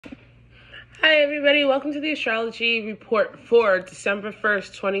Hi everybody, welcome to the Astrology report for December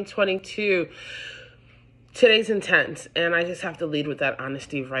 1st, 2022. Today's intense, and I just have to lead with that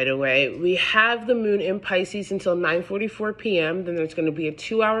honesty right away. We have the moon in Pisces until 9:44 p.m. Then there's going to be a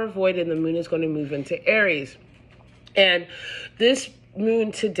 2-hour void, and the moon is going to move into Aries. And this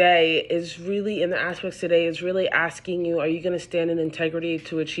moon today is really, in the aspects today, is really asking you, are you going to stand in integrity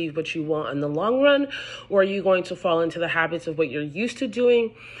to achieve what you want in the long run? Or are you going to fall into the habits of what you're used to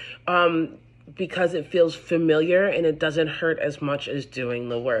doing because it feels familiar and it doesn't hurt as much as doing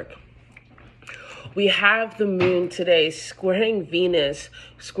the work? We have the moon today squaring Venus,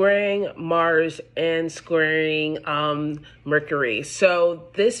 squaring Mars, and squaring Mercury. So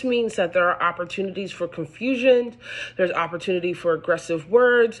this means that there are opportunities for confusion. There's opportunity for aggressive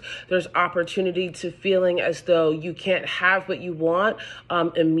words. There's opportunity to feeling as though you can't have what you want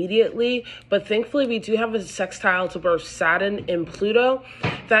immediately. But thankfully, we do have a sextile to both Saturn and Pluto,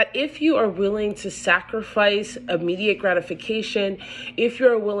 that if you are willing to sacrifice immediate gratification, if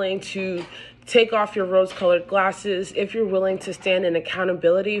you're willing to take off your rose-colored glasses, if you're willing to stand in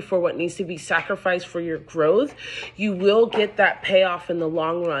accountability for what needs to be sacrificed for your growth, you will get that payoff in the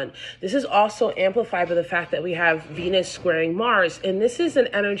long run. This is also amplified by the fact that we have Venus squaring Mars. And this is an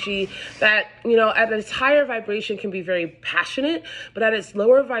energy that, at its higher vibration can be very passionate, but at its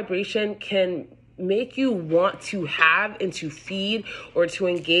lower vibration can make you want to have and to feed or to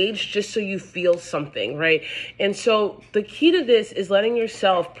engage just so you feel something, right? And so the key to this is letting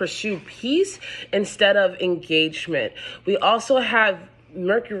yourself pursue peace instead of engagement. We also have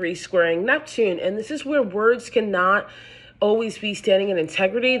Mercury squaring Neptune, and this is where words cannot always be standing in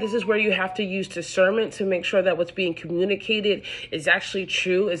integrity. This is where you have to use discernment to make sure that what's being communicated is actually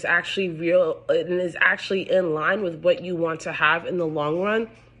true, is actually real, and is actually in line with what you want to have in the long run.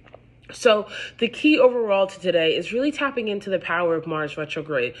 So the key overall to today is really tapping into the power of Mars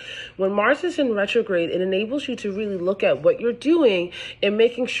retrograde. When Mars is in retrograde, it enables you to really look at what you're doing and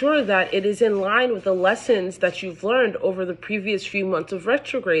making sure that it is in line with the lessons that you've learned over the previous few months of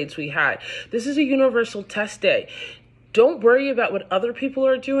retrogrades we had. This is a universal test day. Don't worry about what other people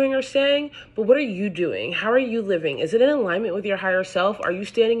are doing or saying, but what are you doing? How are you living? Is it in alignment with your higher self? Are you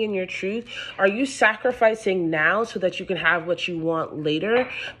standing in your truth? Are you sacrificing now so that you can have what you want later?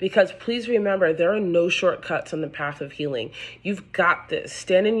 Because please remember, there are no shortcuts on the path of healing. You've got this.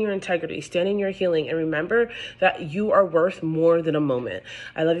 Stand in your integrity, stand in your healing, and remember that you are worth more than a moment.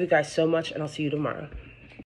 I love you guys so much, and I'll see you tomorrow.